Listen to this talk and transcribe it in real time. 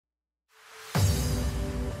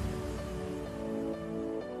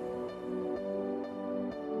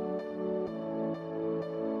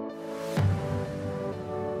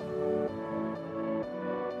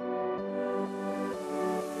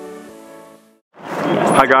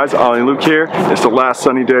Hi guys, oLLie and Luke here. It's the last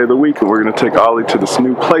sunny day of the week and we're going to take oLLie to this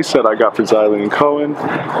new place that I got for Xylee and Cohen.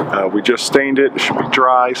 We just stained it. It should be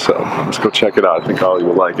dry, so let's go check it out. I think oLLie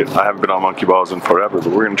will like it. I haven't been on monkey balls in forever, but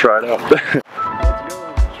we're going to try it out.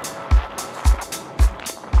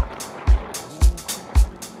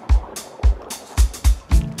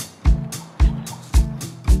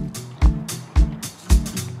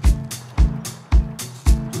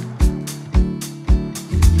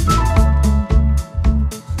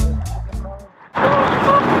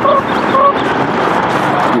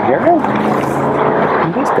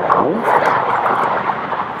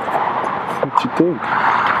 What you think?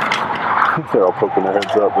 They're all poking their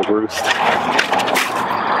heads up at roost.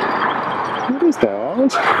 What is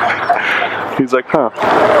that? He's like, huh,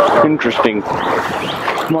 interesting.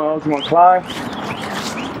 Come on, you want to climb?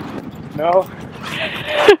 No?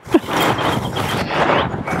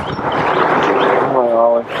 Come on,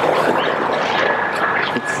 oLLie.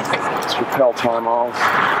 It's rappel time, oLLie.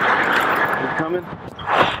 You coming?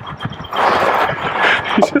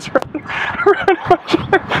 He's just running.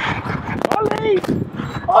 oLLie!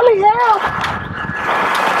 oLLie, help!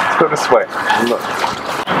 Let's go this way. Look.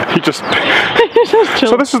 He just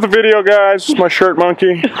So this is the video, guys. This is my shirt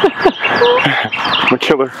monkey. My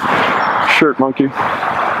killer shirt monkey.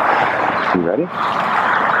 You ready?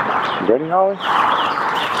 You ready, oLLie?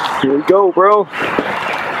 Here we go, bro.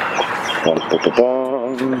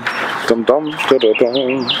 Dum dum da da dum.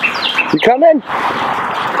 You coming?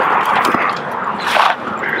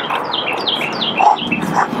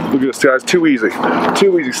 Look at this, guys. Too easy.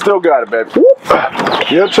 Too easy. Still got it, baby. Whoop.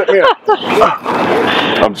 Yeah, check me out.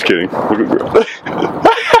 I'm just kidding. Look at that.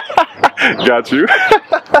 Got you.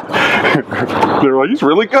 They're like, he's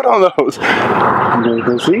really good on those. You gonna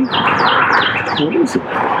go see? What is it?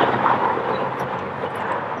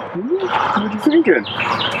 What are you thinking?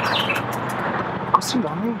 Go see,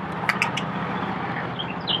 mommy.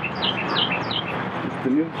 The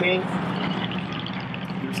new thing.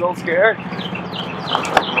 You're so scared.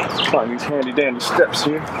 Find these handy dandy steps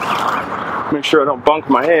here. Make sure I don't bunk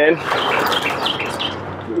my head.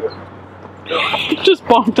 You just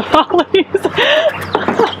bumped oLLie's.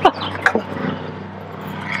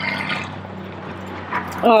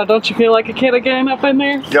 Oh, don't you feel like a kid again up in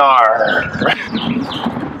there? Yar.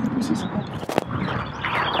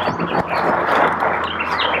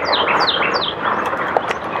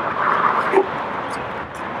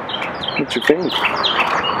 What you think?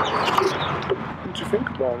 What you think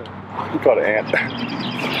about it? You got an ant.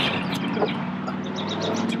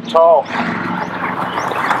 Too tall.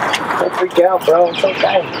 Don't freak out, bro. It's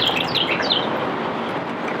okay.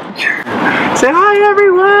 Say hi,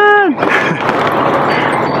 everyone!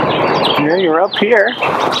 Yeah, you're up here.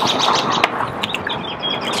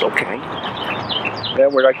 It's okay. Yeah,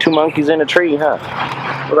 we're like two monkeys in a tree, huh?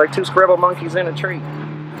 We're like two scribble monkeys in a tree.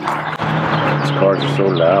 These cars are so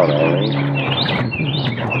loud, oLLie.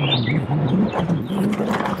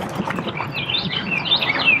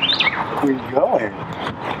 Where are you going?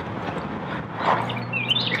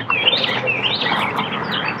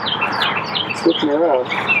 It's looking around.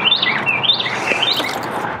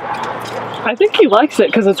 I think he likes it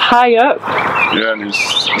because it's high up. Yeah, and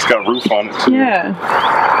it's got a roof on it too. Yeah.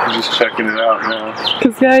 He's just checking it out now.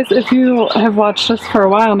 Because guys, if you have watched us for a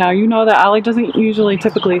while now, you know that oLLie doesn't usually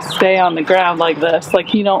typically stay on the ground like this. Like,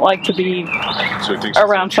 he don't like to be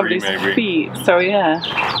around somebody's feet. So yeah.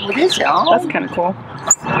 What is it, oLLie? That's kind of cool.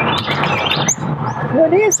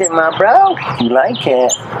 What is it, my bro? You like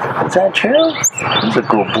it? Is that true? He's a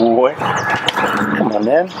good boy. Come on,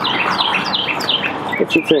 man.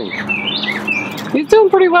 What you think? He's doing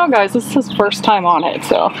pretty well, guys. This is his first time on it,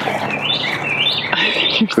 so.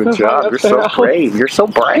 Good job. You're so brave. You're so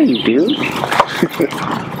brave, dude. What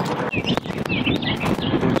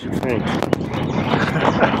you think?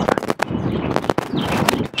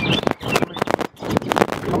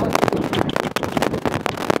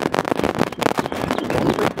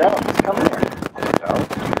 Come here.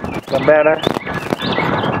 Is that better?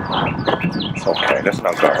 It's okay. That's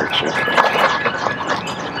not garbage.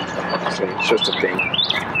 It's just a thing.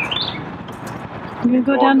 You gonna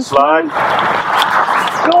go down the slide?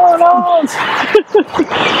 What's going on?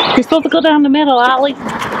 You're supposed to go down the middle, oLLie.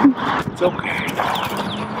 It's okay.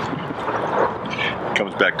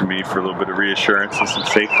 Comes back to me for a little bit of reassurance and some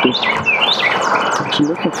safety. What you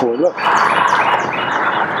looking for? Look.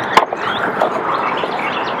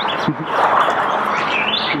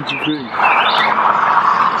 What'd you think?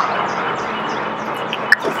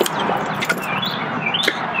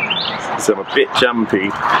 So I'm a bit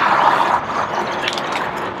jumpy.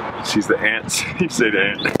 She's the ants. You say the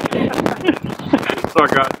ant. Sorry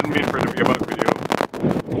guys, didn't mean for it to be a bug video.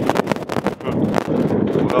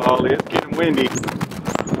 Ollie, it's getting windy. You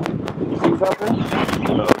see something?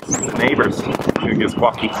 No, it's the neighbors. It's gonna get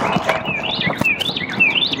squawky.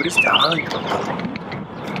 What is that?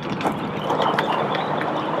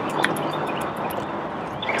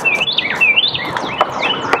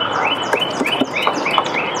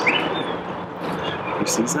 You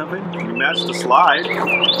see something? You matched the slide.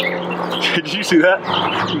 Did you see that?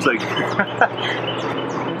 He was like,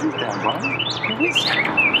 what is that, Mom? What is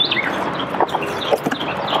that?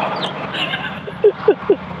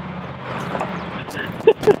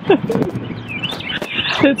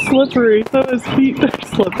 It's slippery, so his feet are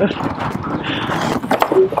slipping.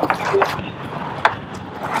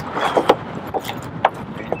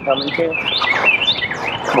 Coming too.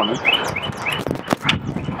 Come on, man.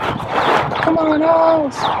 Come on,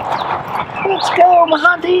 Oz. Let's go,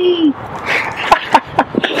 Mahadi.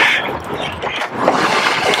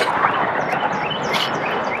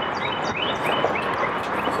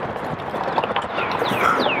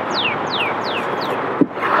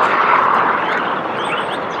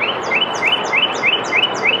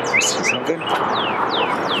 See something?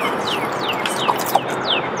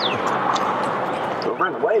 Don't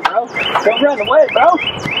run away, bro. Don't run away, bro.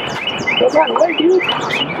 Don't run away, dude.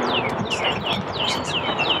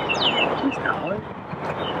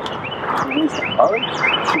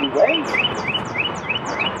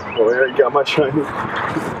 Oh yeah, you got my shiny.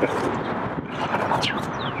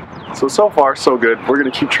 So far, so good. We're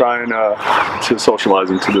gonna keep trying to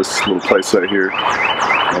socialize into this little place right here.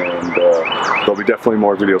 And there'll be definitely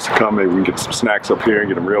more videos to come. Maybe we can get some snacks up here and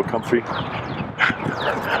get them real comfy.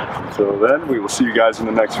 So then, we will see you guys in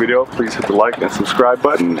the next video. Please hit the like and subscribe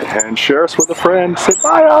button and share us with a friend. Say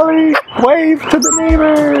bye, Ollie. Wave to the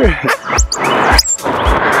neighbor.